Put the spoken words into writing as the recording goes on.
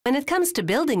When it comes to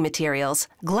building materials,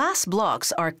 glass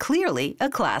blocks are clearly a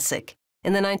classic.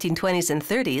 In the 1920s and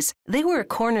 30s, they were a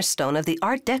cornerstone of the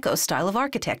Art Deco style of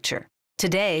architecture.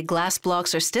 Today, glass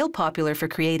blocks are still popular for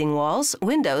creating walls,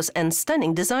 windows, and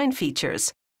stunning design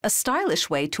features, a stylish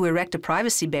way to erect a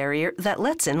privacy barrier that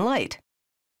lets in light.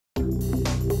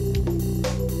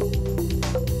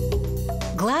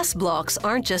 Glass blocks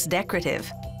aren't just decorative.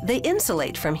 They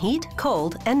insulate from heat,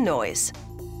 cold, and noise.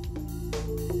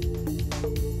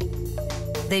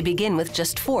 They begin with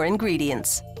just 4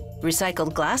 ingredients: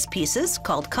 recycled glass pieces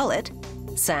called cullet,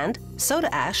 sand, soda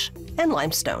ash, and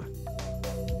limestone.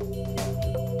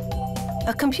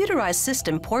 A computerized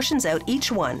system portions out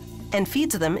each one and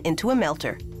feeds them into a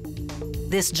melter.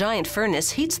 This giant furnace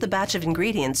heats the batch of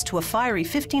ingredients to a fiery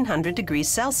 1500 degrees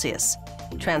Celsius,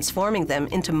 transforming them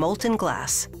into molten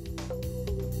glass.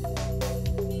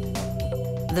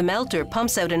 The melter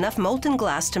pumps out enough molten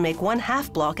glass to make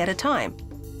 1/2 block at a time.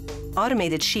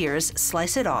 Automated shears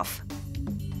slice it off.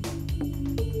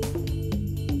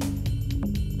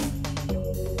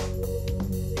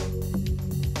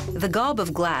 The gob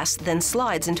of glass then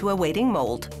slides into a waiting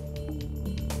mold.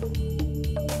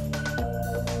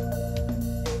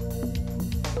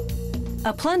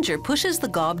 A plunger pushes the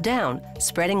gob down,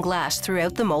 spreading glass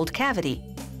throughout the mold cavity.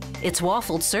 Its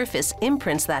waffled surface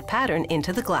imprints that pattern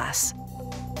into the glass.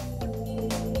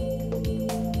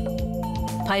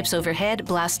 Pipes overhead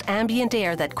blast ambient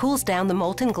air that cools down the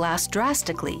molten glass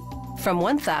drastically, from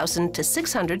 1000 to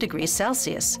 600 degrees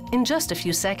Celsius, in just a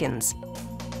few seconds.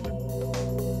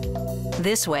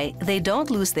 This way, they don't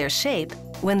lose their shape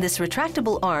when this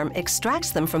retractable arm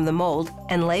extracts them from the mold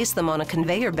and lays them on a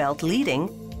conveyor belt leading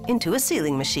into a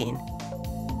sealing machine.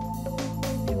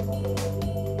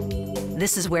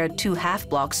 This is where 2 half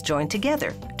blocks join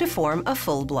together to form a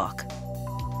full block.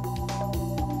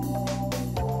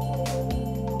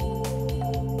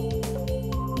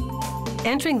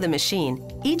 Entering the machine,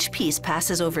 each piece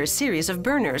passes over a series of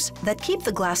burners that keep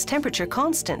the glass temperature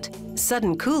constant.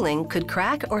 Sudden cooling could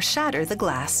crack or shatter the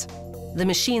glass. The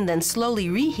machine then slowly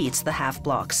reheats the half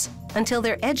blocks until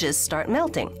their edges start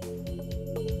melting.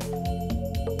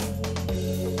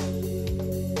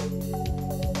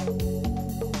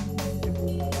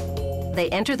 They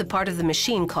enter the part of the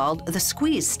machine called the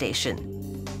squeeze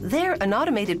station. There, an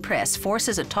automated press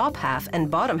forces a top half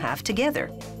and bottom half together.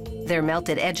 Their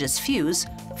melted edges fuse,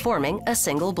 forming a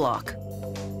single block.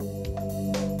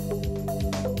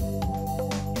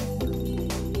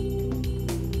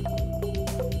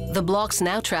 The blocks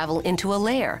now travel into a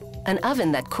layer, an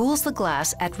oven that cools the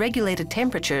glass at regulated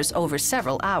temperatures over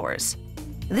several hours.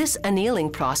 This annealing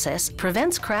process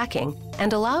prevents cracking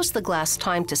and allows the glass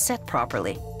time to set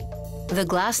properly. The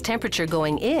glass temperature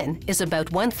going in is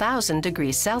about 1000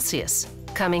 degrees Celsius.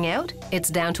 Coming out, it's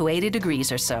down to 80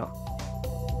 degrees or so.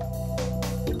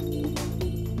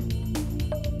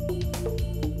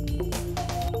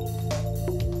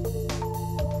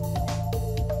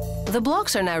 The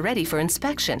blocks are now ready for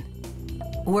inspection.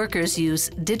 Workers use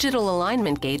digital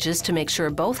alignment gauges to make sure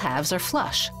both halves are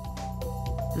flush.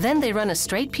 Then they run a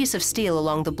straight piece of steel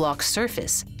along the block's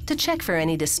surface to check for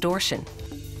any distortion.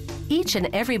 Each and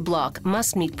every block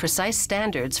must meet precise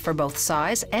standards for both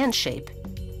size and shape.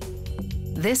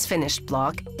 This finished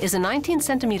block is a 19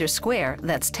 centimeter square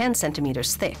that's 10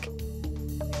 centimeters thick.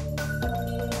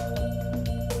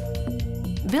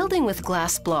 Building with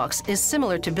glass blocks is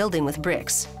similar to building with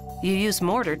bricks. You use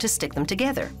mortar to stick them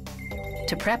together.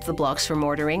 To prep the blocks for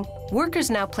mortaring, workers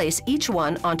now place each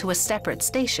one onto a separate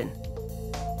station.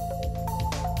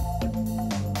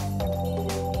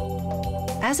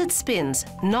 As it spins,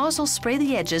 nozzles spray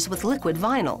the edges with liquid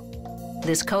vinyl.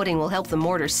 This coating will help the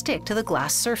mortar stick to the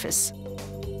glass surface.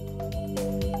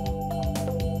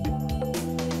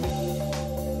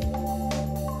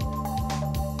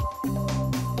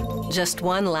 Just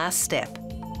one last step.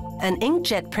 An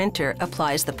inkjet printer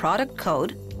applies the product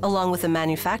code along with the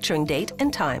manufacturing date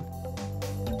and time.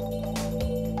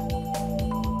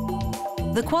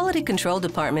 The quality control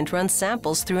department runs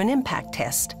samples through an impact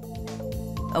test.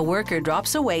 A worker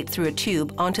drops a weight through a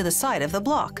tube onto the side of the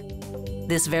block.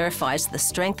 This verifies the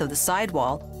strength of the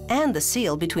sidewall and the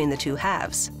seal between the 2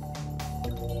 halves.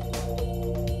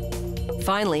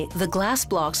 Finally, the glass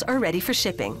blocks are ready for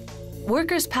shipping.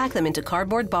 Workers pack them into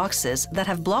cardboard boxes that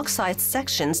have block-sized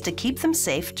sections to keep them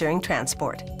safe during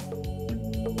transport.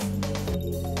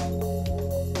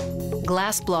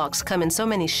 Glass blocks come in so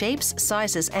many shapes,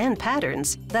 sizes, and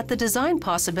patterns that the design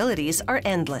possibilities are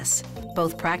endless.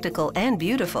 Both practical and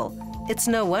beautiful, it's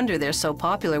no wonder they're so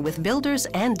popular with builders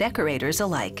and decorators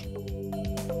alike.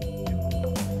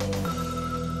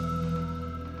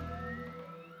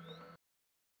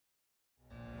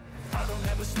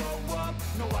 never slow up,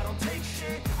 no I don't take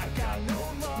shit, I got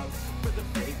no love